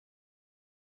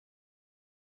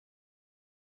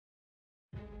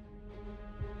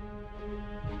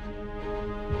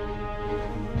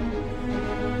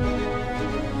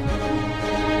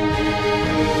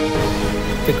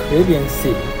Caribbean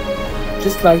Sea.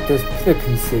 Just like the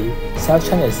Philippine Sea, South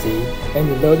China Sea, and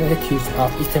the low latitudes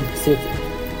of Eastern Pacific,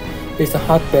 it's a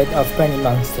hotbed of many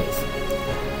monsters.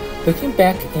 Looking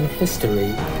back in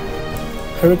history,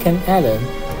 Hurricane Allen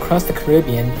crossed the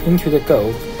Caribbean into the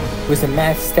Gulf with a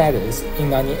mass status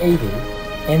in 1980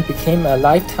 and became a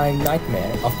lifetime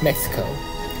nightmare of Mexico.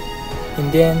 And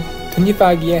then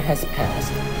 25 years has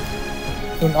passed.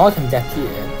 In autumn that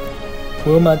year,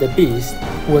 Wilma the Beast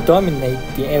will dominate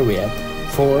the area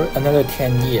for another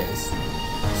 10 years.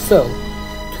 So,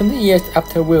 20 years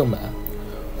after Wilma,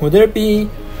 will there be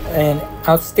an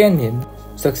outstanding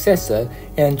successor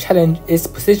and challenge its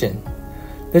position?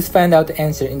 Let's find out the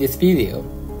answer in this video.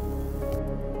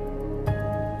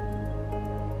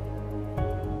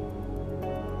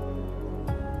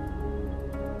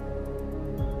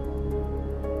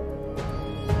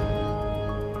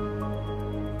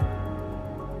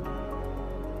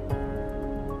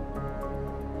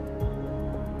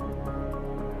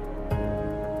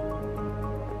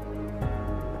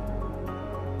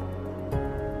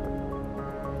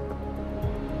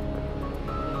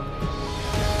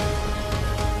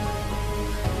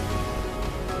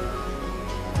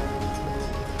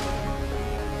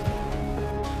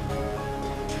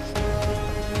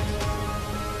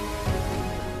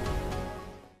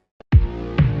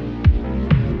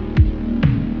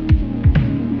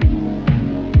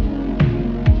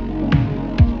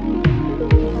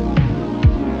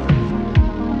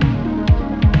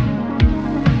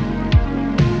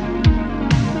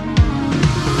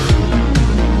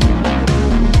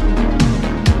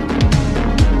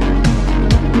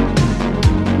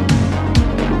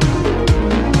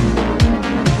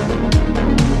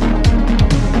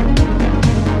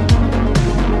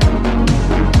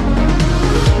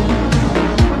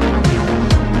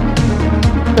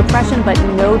 But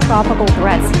no tropical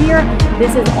threats here.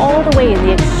 This is all the way in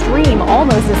the extreme,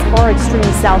 almost as far extreme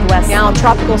southwest. Now,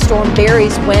 Tropical Storm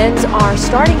Barry's winds are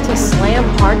starting to slam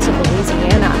parts of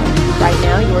Louisiana. Right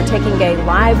now, you are taking a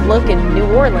live look in New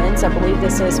Orleans. I believe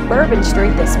this is Bourbon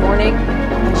Street this morning,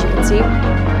 as you can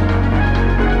see.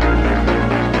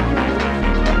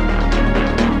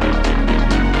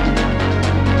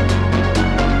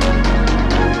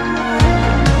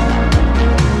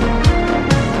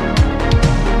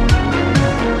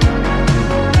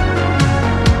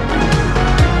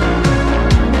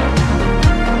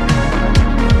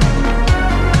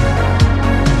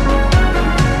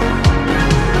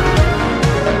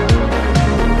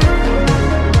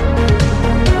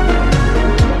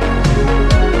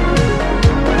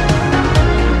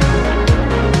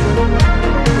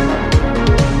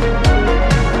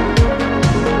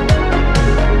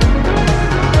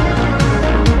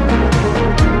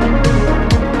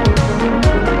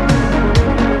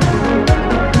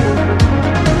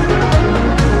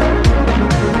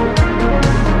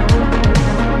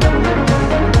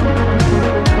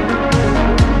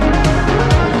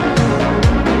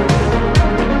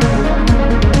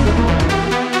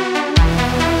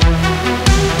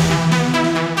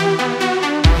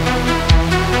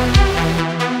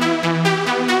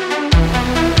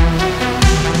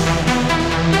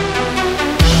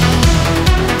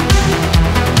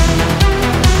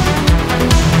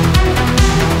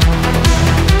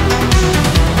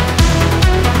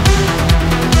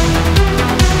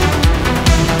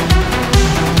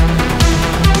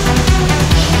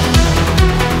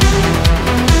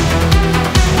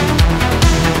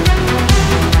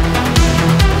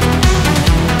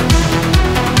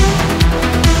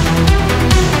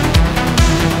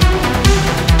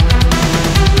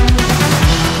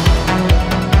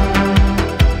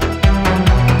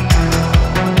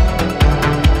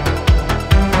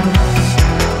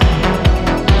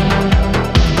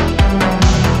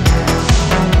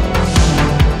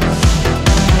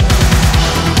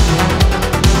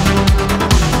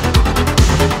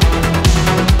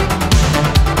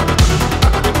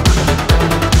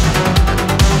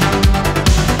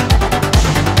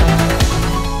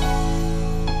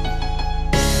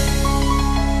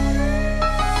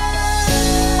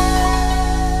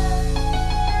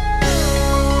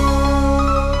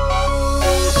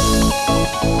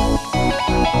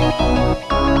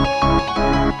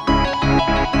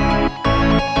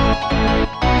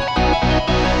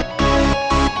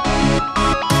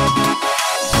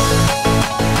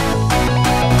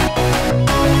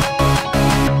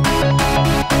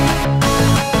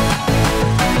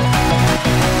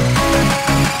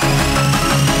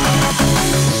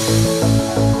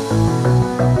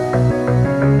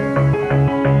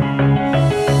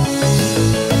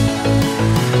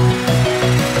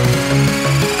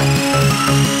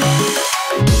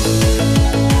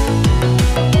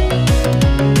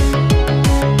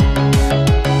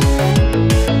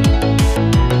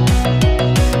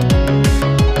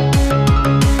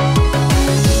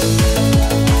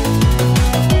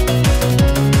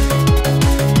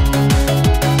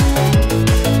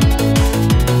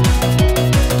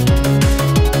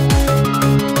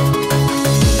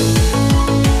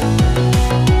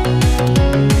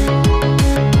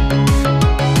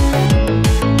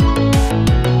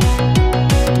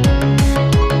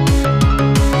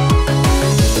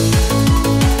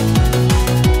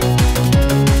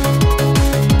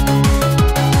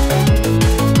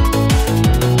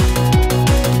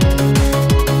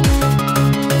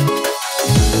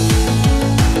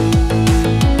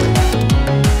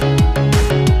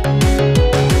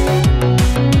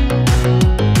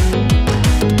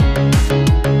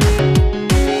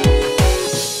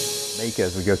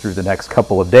 go through the next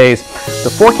couple of days.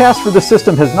 The forecast for the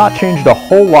system has not changed a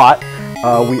whole lot.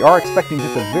 We are expecting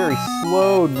just a very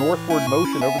slow northward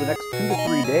motion over the next 2 to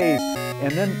 3 days,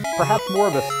 and then perhaps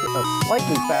more of a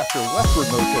slightly faster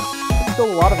westward motion. There's still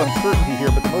a lot of uncertainty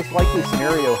here, but the most likely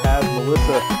scenario has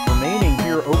Melissa remaining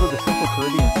here over the central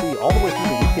Caribbean Sea all the way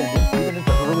through the weekend, even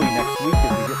into early next week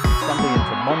as we get from Sunday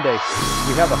into Monday.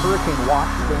 We have a hurricane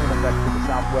watch still in effect to the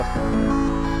southwest.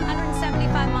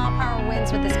 175-mile-per-hour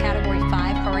winds with this Category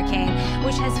 5 hurricane,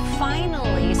 which has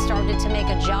finally started to make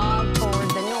a jog toward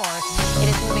the north. It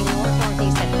is moving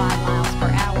north-northeast at 5 miles per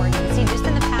hour. You can see just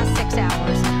in the past 6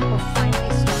 hours, we're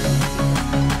finally starting to see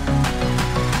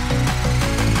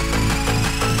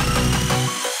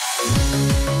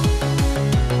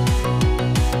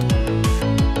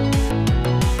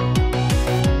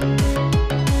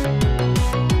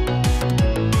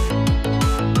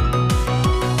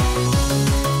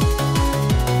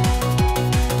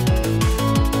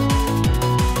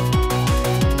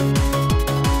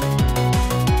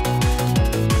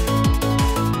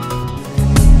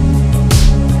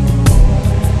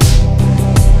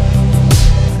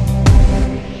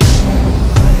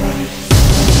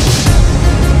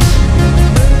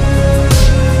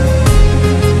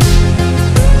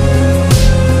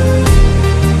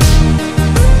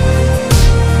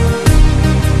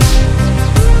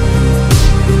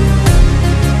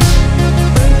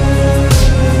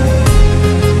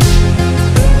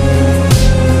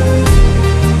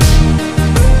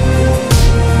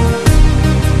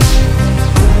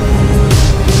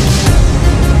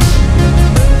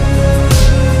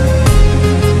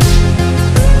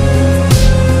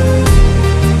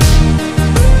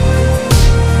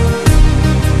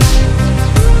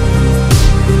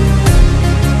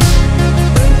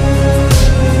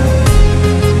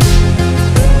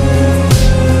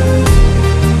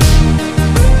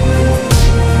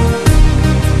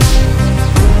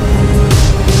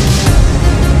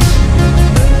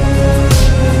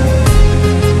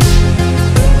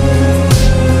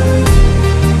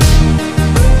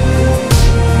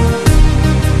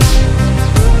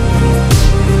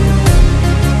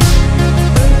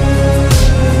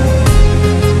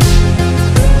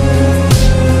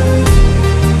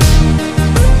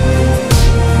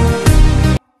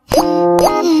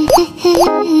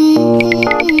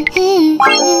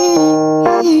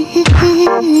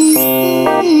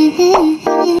Mm-hmm.